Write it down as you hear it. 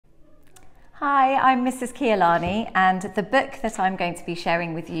Hi, I'm Mrs. Khialani, and the book that I'm going to be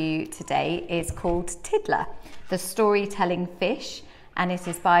sharing with you today is called Tiddler, the Storytelling Fish, and it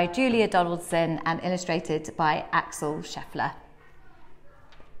is by Julia Donaldson and illustrated by Axel Scheffler.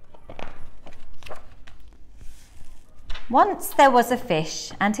 Once there was a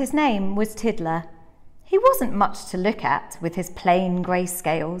fish, and his name was Tiddler. He wasn't much to look at with his plain grey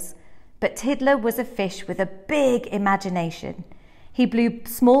scales, but Tiddler was a fish with a big imagination. He blew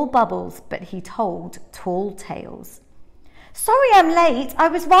small bubbles, but he told tall tales. Sorry I'm late, I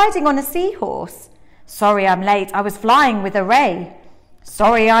was riding on a seahorse. Sorry I'm late, I was flying with a ray.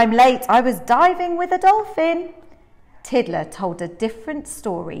 Sorry I'm late, I was diving with a dolphin. Tiddler told a different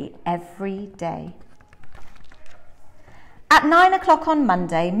story every day. At 9 o'clock on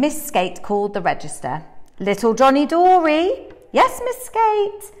Monday, Miss Skate called the register. Little Johnny Dory? Yes, Miss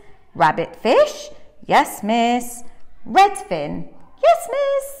Skate. Rabbit fish? Yes, miss. Redfin? Yes,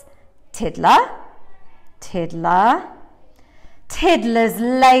 miss. Tiddler? Tiddler? Tiddler's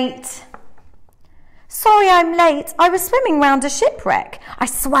late. Sorry I'm late. I was swimming round a shipwreck. I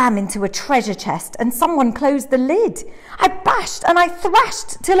swam into a treasure chest and someone closed the lid. I bashed and I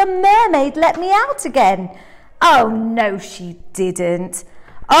thrashed till a mermaid let me out again. Oh, no, she didn't.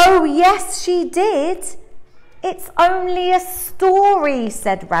 Oh, yes, she did. It's only a story,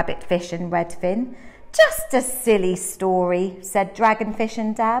 said Rabbitfish and Redfin. Just a silly story, said Dragonfish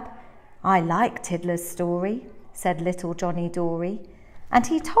and Dab. I like Tiddler's story, said Little Johnny Dory, and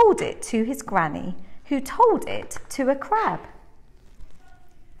he told it to his granny, who told it to a crab.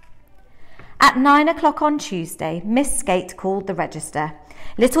 At 9 o'clock on Tuesday, Miss Skate called the register.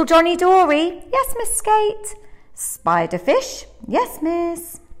 Little Johnny Dory? Yes, Miss Skate. Spiderfish? Yes,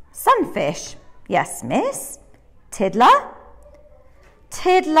 miss. Sunfish? Yes, miss. Tiddler?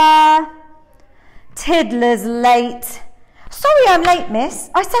 Tiddler? Tiddler's late. Sorry I'm late, miss.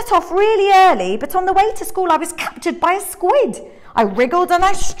 I set off really early, but on the way to school I was captured by a squid. I wriggled and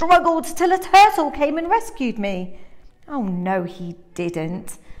I struggled till a turtle came and rescued me. Oh, no, he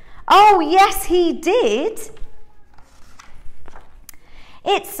didn't. Oh, yes, he did.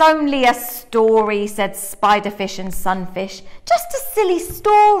 It's only a story, said Spiderfish and Sunfish. Just a silly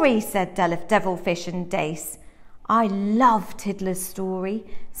story, said Devilfish and Dace. I love Tiddler's story,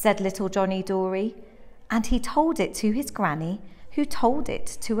 said Little Johnny Dory, and he told it to his granny, who told it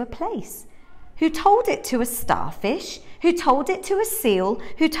to a place, who told it to a starfish, who told it to a seal,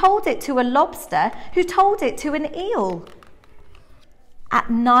 who told it to a lobster, who told it to an eel. At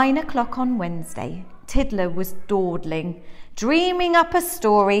 9 o'clock on Wednesday, Tiddler was dawdling, dreaming up a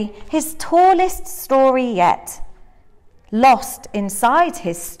story, his tallest story yet. Lost inside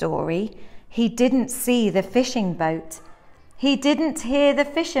his story, he didn't see the fishing boat. He didn't hear the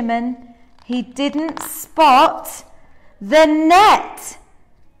fisherman. He didn't spot the net.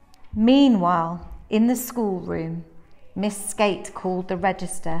 Meanwhile, in the schoolroom, Miss Skate called the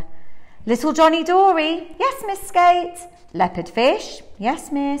register. Little Johnny Dory? Yes, Miss Skate. Leopard fish?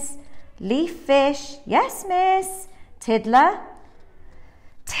 Yes, miss. Leaf fish? Yes, miss. Tiddler?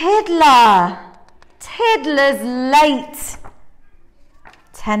 Tiddler! Tiddler's late.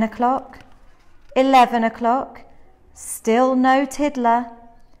 10 o'clock, 11 o'clock, still no Tiddler.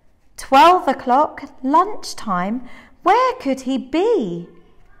 12 o'clock, lunchtime, where could he be?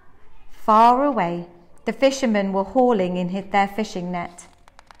 Far away, the fishermen were hauling in their fishing net.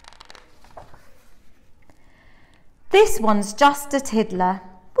 This one's just a Tiddler.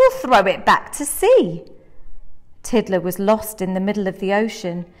 We'll throw it back to sea. Tiddler was lost in the middle of the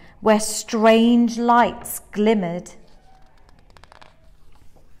ocean, where strange lights glimmered.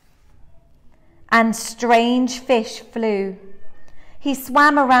 And strange fish flew. He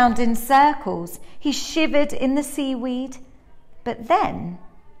swam around in circles. He shivered in the seaweed. But then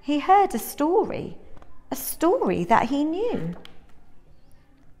he heard a story that he knew.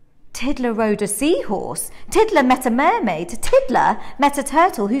 Tiddler rode a seahorse. Tiddler met a mermaid. Tiddler met a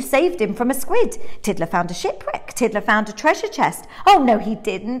turtle who saved him from a squid. Tiddler found a shipwreck. Tiddler found a treasure chest. Oh, no, he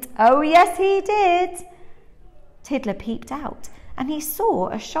didn't. Oh, yes, he did. Tiddler peeped out and he saw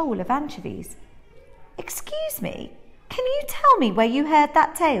a shoal of anchovies. Excuse me, can you tell me where you heard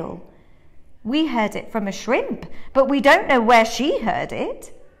that tale? We heard it from a shrimp, but we don't know where she heard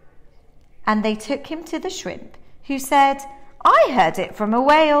it. And they took him to the shrimp, who said, I heard it from a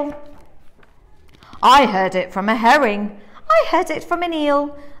whale. I heard it from a herring. I heard it from an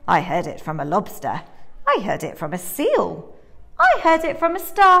eel. I heard it from a lobster. I heard it from a seal. I heard it from a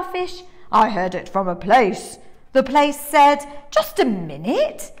starfish. I heard it from a place. The place said, just a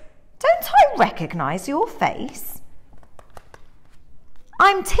minute. Don't I recognise your face?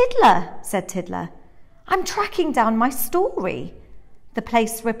 I'm Tiddler, said Tiddler. I'm tracking down my story. The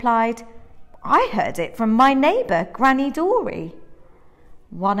place replied, I heard it from my neighbour, Granny Dory.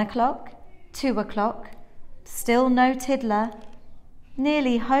 1 o'clock, 2 o'clock, still no Tiddler.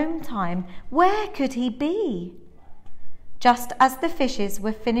 Nearly home time. Where could he be? Just as the fishes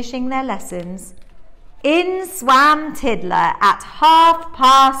were finishing their lessons, in swam Tiddler at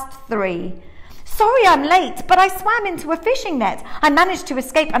 3:30. Sorry I'm late, but I swam into a fishing net. I managed to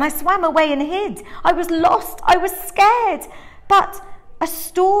escape and I swam away and hid. I was lost, I was scared, but a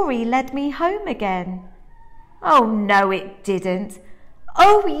story led me home again. Oh no, it didn't.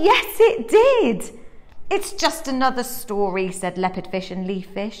 Oh yes, it did. It's just another story, said leopardfish and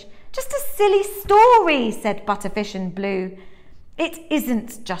leaffish. Just a silly story, said butterfish and blue. It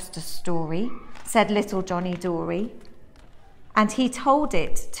isn't just a story, said little Johnny Dory. And he told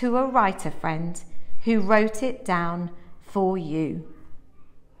it to a writer friend who wrote it down for you.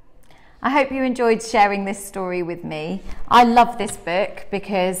 I hope you enjoyed sharing this story with me. I love this book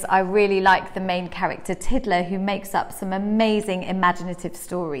because I really like the main character Tiddler, who makes up some amazing imaginative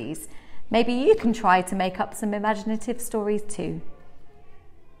stories. Maybe you can try to make up some imaginative stories too.